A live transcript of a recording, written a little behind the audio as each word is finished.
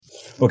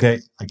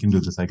Okay, I can do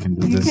this. I can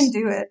do You this. can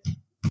do it.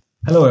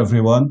 Hello,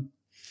 everyone.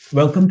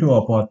 Welcome to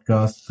our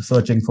podcast,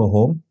 Searching for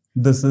Home.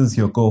 This is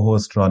your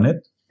co-host, Ronit.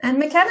 And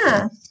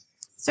McKenna.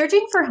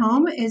 Searching for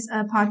Home is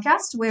a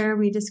podcast where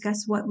we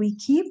discuss what we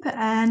keep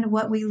and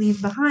what we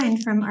leave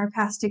behind from our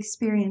past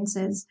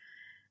experiences.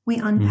 We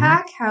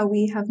unpack how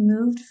we have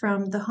moved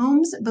from the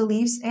homes,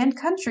 beliefs, and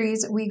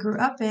countries we grew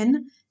up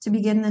in to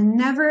begin the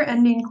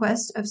never-ending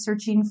quest of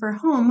searching for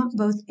home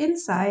both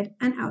inside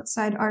and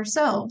outside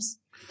ourselves.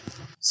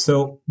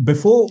 So,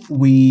 before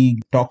we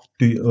talk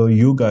to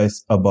you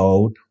guys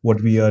about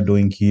what we are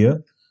doing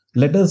here,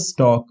 let us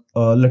talk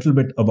a little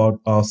bit about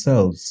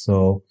ourselves.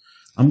 So,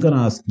 I'm going to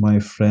ask my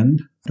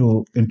friend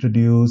to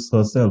introduce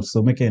herself.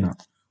 So, McKenna,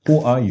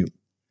 who are you?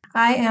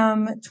 I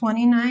am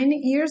 29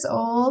 years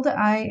old.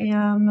 I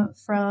am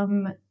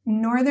from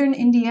northern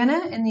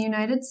Indiana in the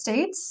United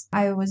States.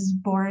 I was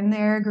born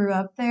there, grew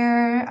up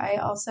there. I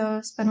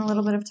also spent a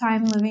little bit of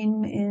time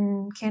living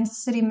in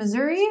Kansas City,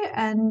 Missouri,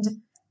 and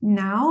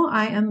now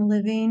I am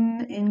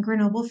living in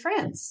Grenoble,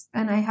 France.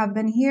 And I have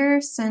been here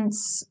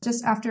since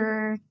just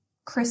after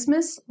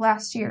Christmas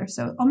last year,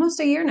 so almost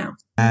a year now.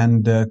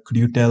 And could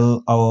you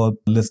tell our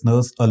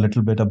listeners a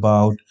little bit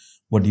about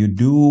what you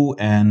do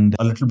and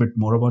a little bit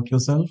more about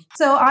yourself?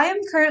 So I am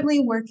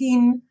currently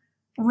working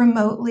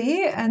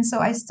remotely, and so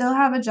I still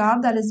have a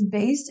job that is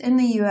based in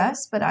the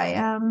US, but I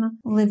am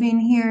living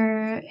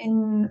here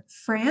in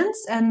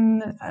France,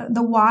 and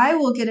the why,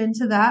 we'll get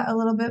into that a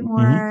little bit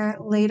more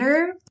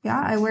later.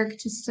 Yeah, I work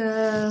just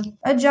a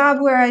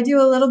job where I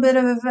do a little bit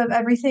of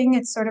everything.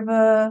 It's sort of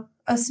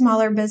a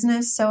smaller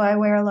business, so I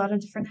wear a lot of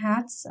different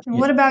hats. And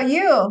what about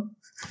you?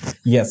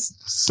 Yes.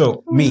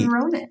 So Who's me.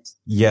 Ronit?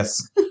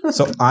 Yes.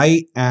 So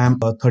I am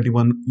a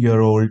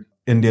 31-year-old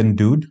Indian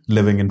dude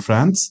living in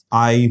France.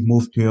 I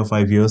moved here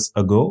 5 years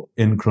ago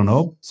in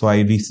Grenoble. So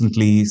I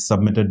recently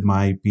submitted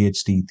my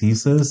PhD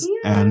thesis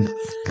and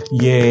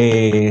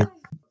yay.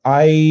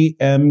 I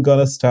am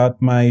gonna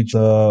start my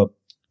job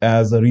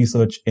as a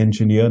research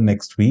engineer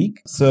next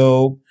week.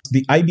 So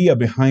the idea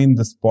behind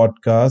this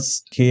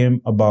podcast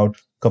came about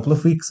a couple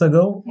of weeks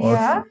ago.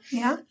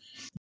 Yeah.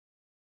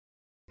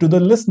 To the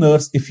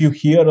listeners, if you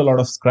hear a lot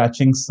of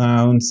scratching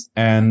sounds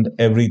and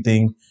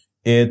everything,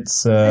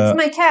 it's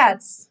my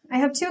cats. I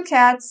have 2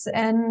 cats,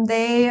 and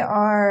they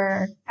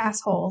are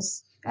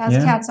assholes, as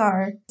cats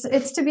are.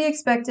 It's to be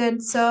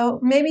expected, so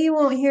maybe you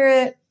won't hear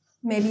it,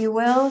 maybe you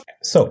will.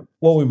 So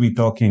what we'll be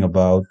talking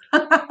about.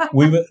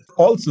 We will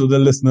also, the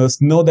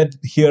listeners know that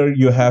here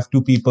you have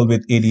 2 people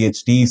with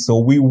ADHD, so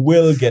we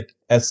will get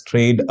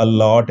strayed a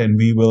lot, and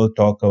we will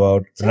talk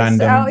about Just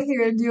random. out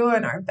here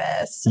doing our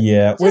best.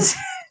 Yeah, Just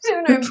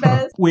doing our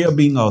best. We are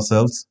being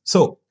ourselves.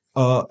 So,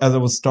 as I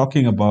was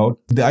talking about,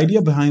 the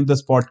idea behind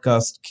this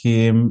podcast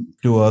came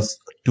to us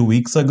 2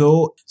 weeks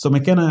ago. So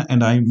McKenna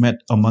and I met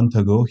a month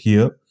ago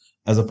here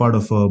as a part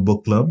of a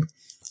book club.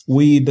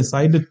 We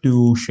decided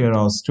to share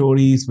our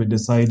stories. We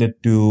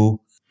decided to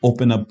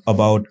open up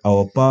about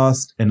our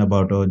past and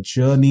about our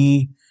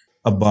journey,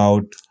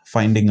 about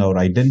finding our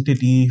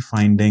identity,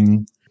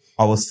 finding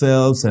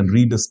ourselves and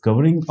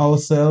rediscovering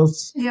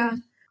ourselves. Yeah.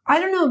 I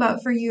don't know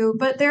about for you,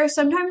 but there are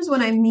sometimes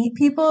when I meet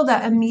people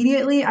that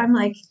immediately I'm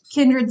like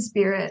kindred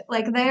spirit.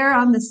 Like they are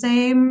on the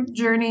same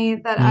journey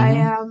that I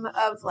am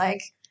of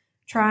like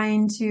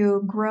trying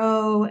to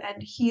grow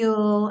and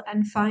heal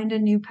and find a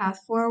new path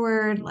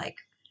forward, like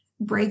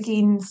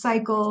breaking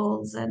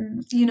cycles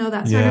and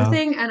that sort of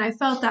thing. And I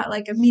felt that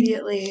like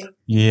immediately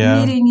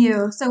meeting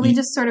you. So we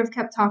just sort of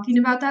kept talking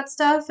about that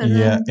stuff. And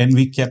and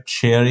we kept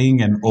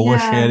sharing and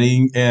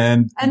oversharing.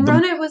 And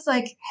Ronit was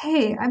like,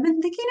 hey, I've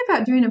been thinking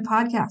about doing a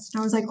podcast.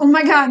 And I was like, oh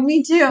my God,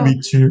 me too. Me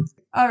too.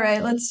 All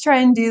right, let's try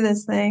and do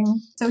this thing.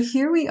 So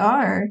here we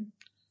are.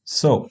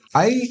 So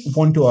I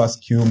want to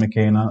ask you,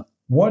 McKenna,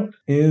 what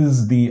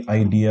is the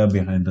idea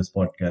behind this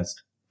podcast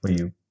for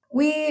you?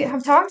 We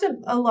have talked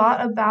a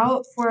lot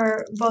about,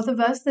 for both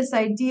of us, this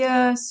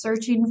idea,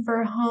 searching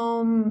for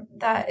home,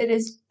 that it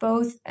is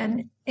both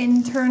an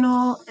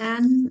internal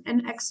and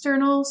an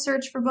external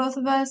search for both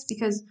of us,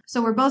 because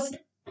so we're both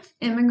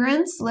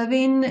immigrants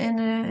living in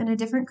a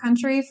different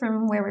country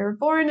from where we were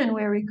born and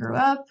where we grew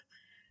up.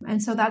 And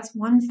so that's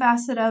one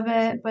facet of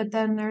it. But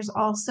then there's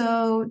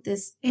also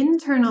this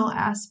internal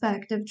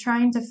aspect of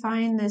trying to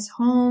find this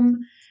home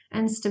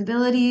and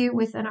stability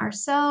within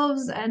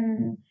ourselves,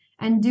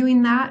 and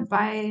doing that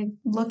by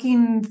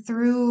looking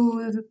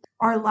through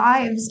our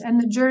lives and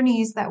the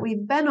journeys that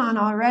we've been on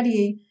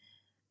already.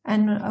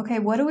 And okay,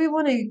 what do we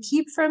want to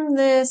keep from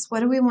this? What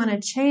do we want to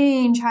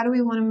change? How do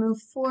we want to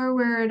move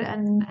forward?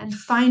 And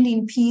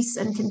finding peace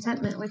and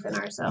contentment within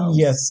ourselves.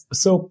 Yes.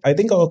 So I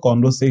think our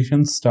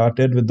conversation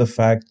started with the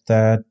fact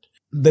that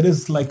there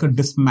is like a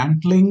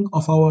dismantling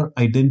of our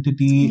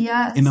identity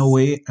in a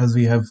way as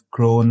we have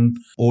grown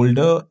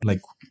older,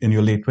 like in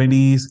your late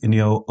 20s, in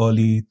your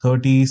early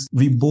 30s.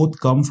 We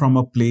both come from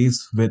a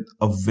place with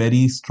a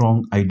very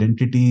strong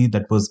identity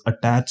that was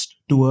attached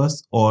to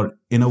us, or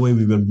in a way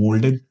we were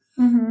molded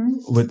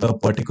with a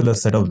particular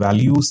set of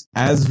values.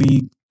 As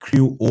we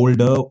grew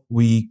older,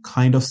 we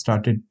kind of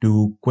started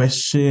to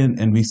question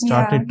and we Yeah.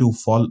 started to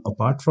fall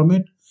apart from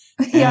it.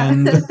 Yeah.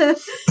 And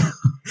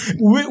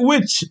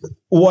which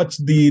watch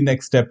the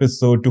next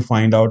episode to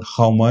find out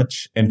how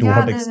much and to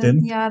what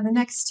extent. The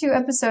next two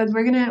episodes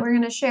we're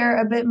gonna share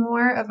a bit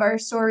more of our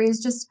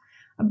stories, just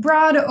a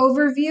broad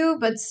overview,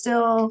 but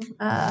still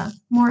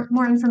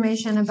more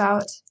information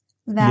about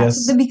that.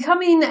 Yes. The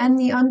becoming and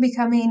the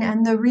unbecoming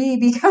and the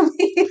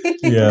re-becoming.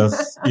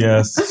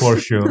 Yes, for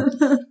sure.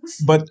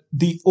 But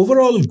the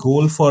overall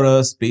goal for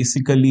us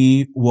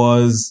basically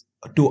was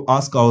to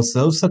ask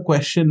ourselves a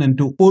question and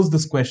to pose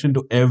this question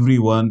to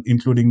everyone,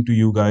 including to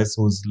you guys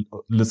who's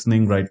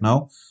listening right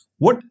now.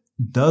 What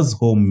does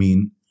home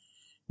mean?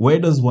 Where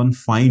does one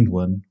find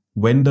one?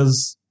 When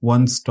does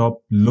one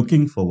stop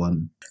looking for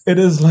one? It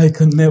is like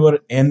a never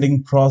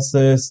ending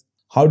process.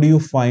 How do you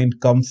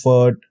find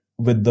comfort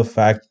with the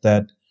fact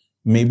that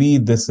maybe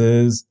this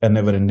is a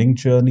never ending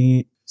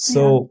journey?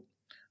 So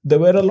there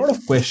were a lot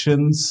of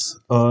questions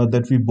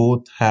that we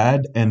both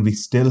had and we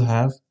still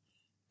have,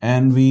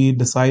 and we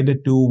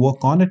decided to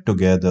work on it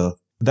together.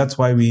 That's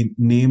why we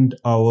named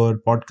our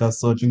podcast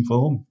Searching for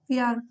Home.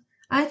 Yeah.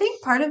 I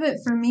think part of it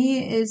for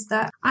me is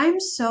that I'm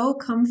so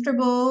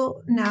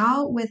comfortable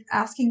now with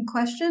asking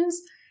questions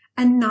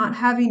and not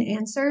having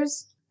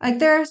answers. Like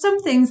there are some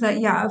things that,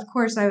 yeah, of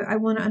course I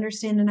want to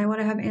understand and I want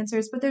to have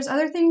answers, but there's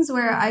other things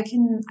where I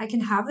can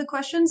have the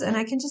questions and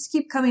I can just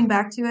keep coming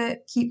back to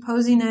it, keep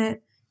posing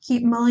it,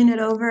 keep mulling it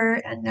over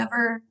and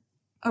never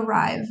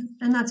arrive.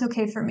 And that's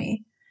okay for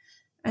me.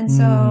 And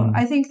so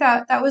I think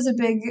that was a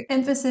big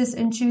emphasis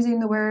in choosing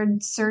the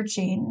word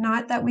searching,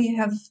 not that we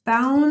have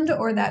found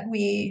or that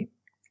we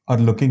are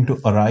looking to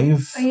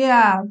arrive.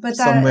 Yeah, but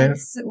somewhere.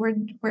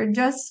 We're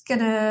just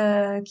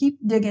gonna keep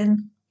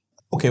digging.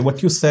 Okay,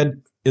 what you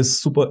said is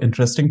super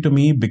interesting to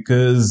me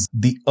because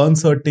the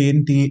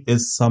uncertainty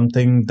is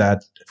something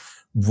that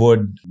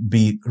would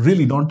be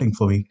really daunting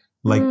for me.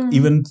 Like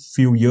even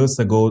few years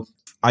ago,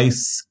 I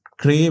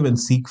crave and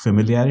seek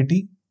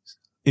familiarity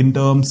in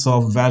terms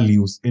of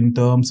values, in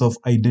terms of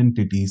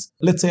identities.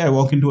 Let's say I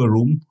walk into a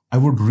room, I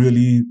would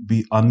really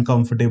be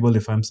uncomfortable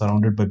if I'm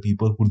surrounded by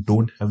people who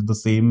don't have the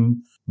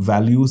same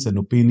values and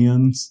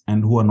opinions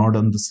and who are not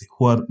on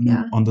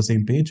the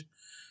same page.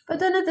 But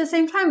then at the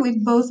same time,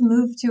 we've both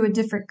moved to a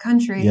different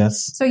country.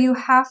 Yes. So you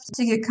have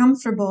to get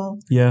comfortable.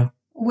 Yeah.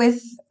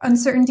 With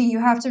uncertainty, you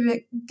have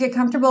to get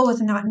comfortable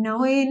with not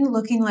knowing,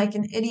 looking like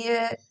an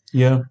idiot.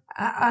 Yeah.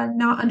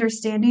 Not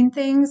understanding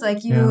things.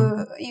 Like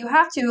you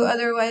have to,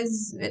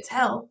 otherwise it's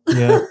hell.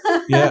 Yeah.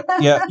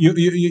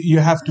 You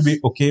have to be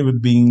okay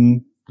with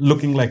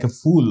looking like a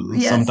fool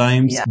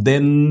sometimes. Yeah.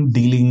 Then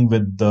dealing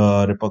with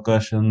the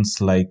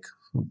repercussions like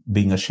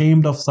being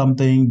ashamed of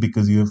something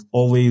because you've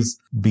always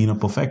been a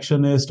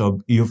perfectionist or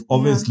you've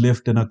always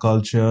lived in a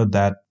culture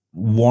that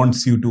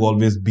wants you to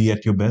always be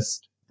at your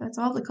best. That's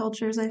all the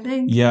cultures, I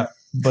think. Yeah,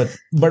 but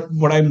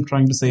what I'm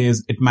trying to say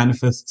is it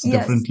manifests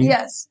differently.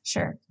 Yes,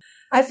 sure.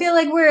 I feel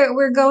like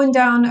we're going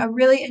down a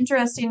really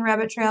interesting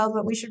rabbit trail,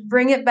 but we should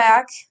bring it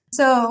back.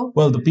 So,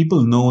 well, the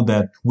people know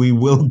that we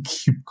will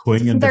keep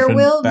going in different paths. There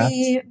will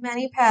be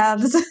many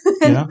paths.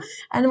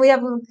 And we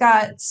have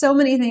got so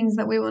many things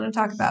that we want to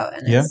talk about,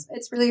 and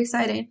it's really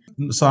exciting.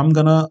 So I'm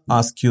gonna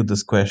ask you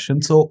this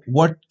question. So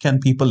what can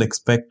people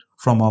expect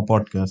from our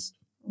podcast?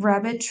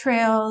 Rabbit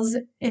trails,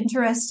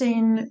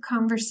 interesting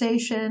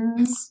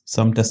conversations.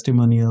 Some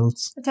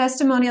testimonials.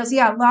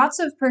 Yeah, lots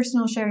of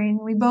personal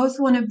sharing. We both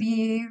want to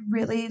be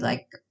really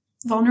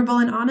vulnerable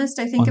and honest.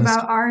 I think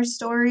about our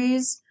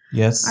stories.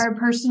 Yes. Our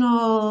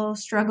personal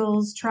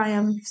struggles,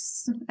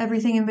 triumphs,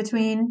 everything in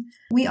between.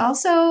 We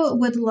also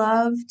would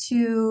love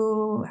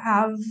to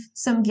have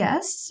some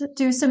guests,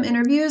 do some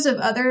interviews of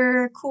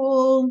other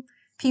cool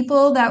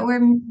people that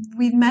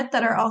we've met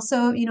that are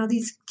also,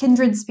 these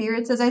kindred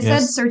spirits, as I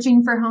said,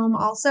 searching for home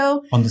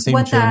also. On the same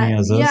journey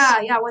as us.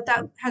 Yeah, what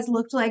that has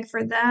looked like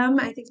for them.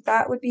 I think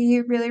that would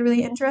be really,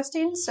 really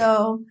interesting.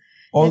 So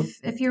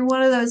if you're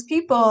one of those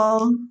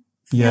people,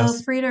 feel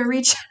free to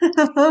reach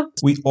out.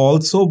 We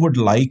also would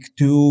like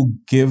to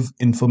give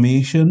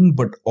information,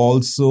 but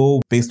also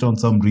based on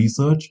some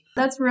research.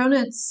 That's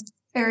Ronit's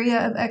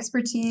area of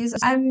expertise.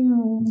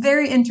 I'm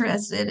very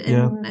interested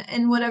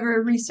in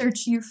whatever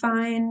research you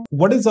find.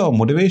 What is our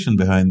motivation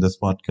behind this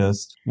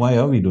podcast? Why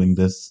are we doing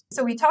this?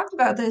 So we talked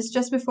about this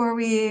just before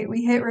we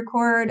hit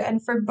record,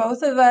 and for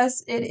both of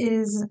us, it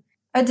is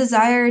a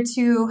desire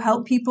to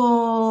help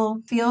people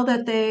feel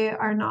that they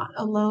are not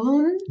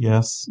alone.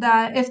 Yes.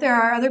 That if there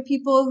are other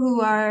people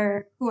who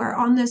are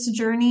on this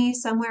journey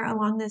somewhere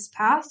along this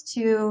path,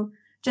 to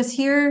just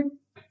hear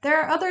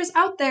there are others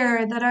out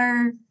there that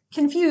are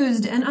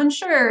confused and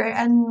unsure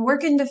and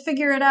working to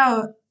figure it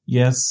out.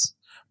 Yes,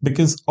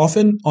 because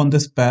often on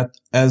this path,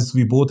 as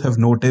we both have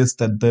noticed,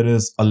 that there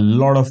is a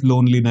lot of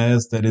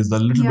loneliness, there is a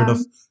little bit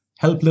of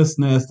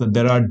helplessness, that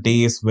there are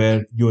days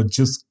where you're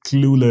just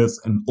clueless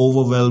and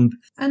overwhelmed.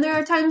 And there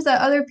are times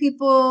that other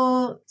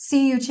people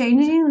see you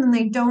changing and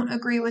they don't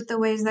agree with the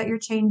ways that you're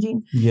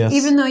changing. Yes.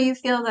 Even though you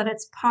feel that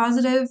it's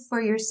positive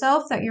for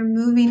yourself, that you're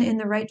moving in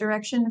the right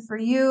direction for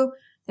you,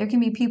 there can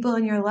be people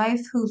in your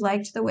life who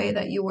liked the way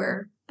that you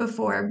were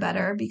before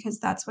better because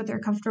that's what they're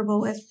comfortable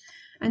with.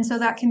 And so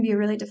that can be a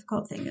really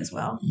difficult thing as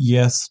well.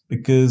 Yes,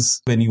 because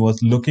when you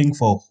was looking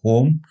for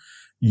home,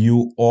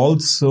 you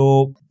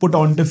also put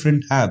on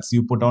different hats,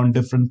 you put on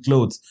different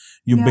clothes,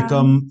 you Yeah.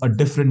 become a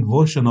different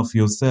version of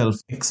yourself.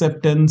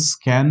 Acceptance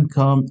can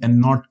come and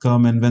not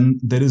come. And when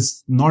there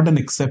is not an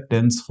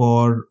acceptance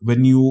for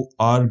when you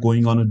are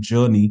going on a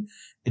journey,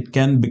 it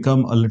can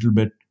become a little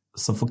bit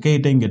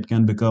suffocating, it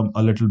can become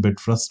a little bit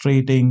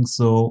frustrating.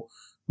 So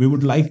we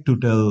would like to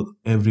tell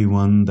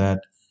everyone that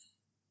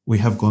we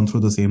have gone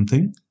through the same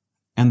thing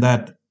and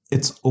that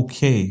it's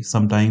okay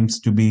sometimes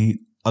to be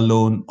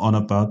alone on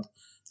a path.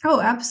 Oh,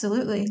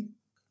 absolutely.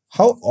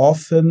 How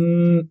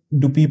often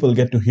do people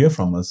get to hear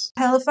from us?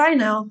 Hell if I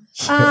know.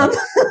 I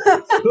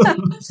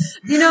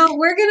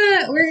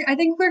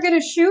think we're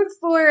gonna shoot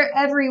for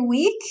every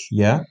week.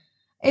 Yeah.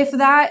 If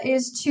that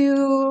is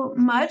too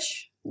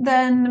much,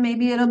 then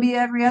maybe it'll be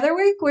every other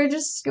week. We're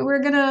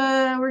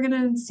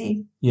gonna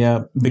see.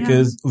 Yeah,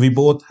 because we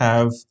both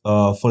have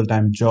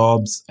full-time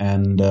jobs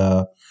and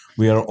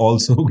we are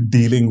also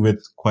dealing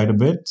with quite a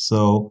bit.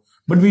 So,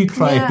 but we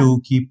try Yeah. to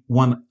keep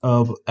one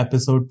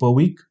episode per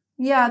week.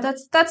 Yeah,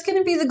 that's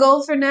gonna be the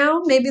goal for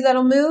now. Maybe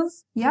that'll move.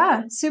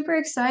 Yeah, super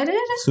excited.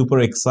 Super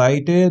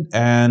excited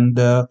and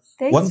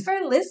Thanks for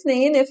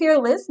listening. If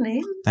you're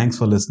listening, thanks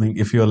for listening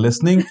if you're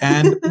listening.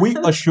 And we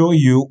assure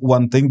you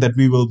one thing, that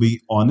we will be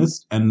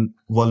honest and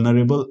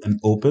vulnerable and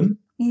open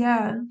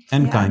yeah,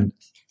 and Yeah. kind.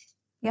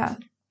 yeah,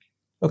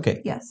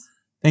 Okay. yes.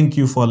 Thank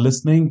you for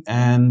listening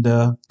and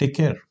take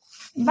care.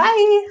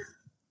 Bye.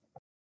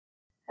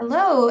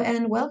 Hello,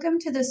 and welcome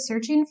to the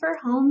Searching for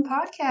Home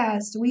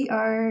podcast. We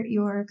are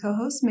your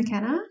co-host,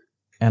 McKenna,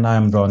 And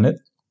I'm Ronit.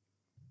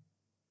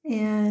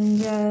 and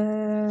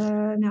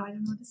now I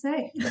don't know what to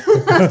say.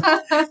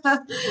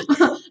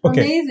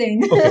 Okay.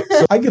 Amazing.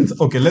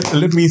 Okay. So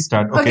let me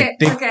start. Okay.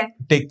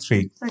 Take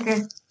 3.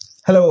 Okay.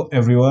 Hello,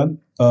 everyone.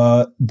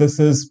 This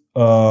is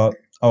our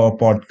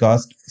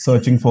podcast,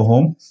 Searching for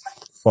Home.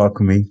 Fuck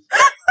me.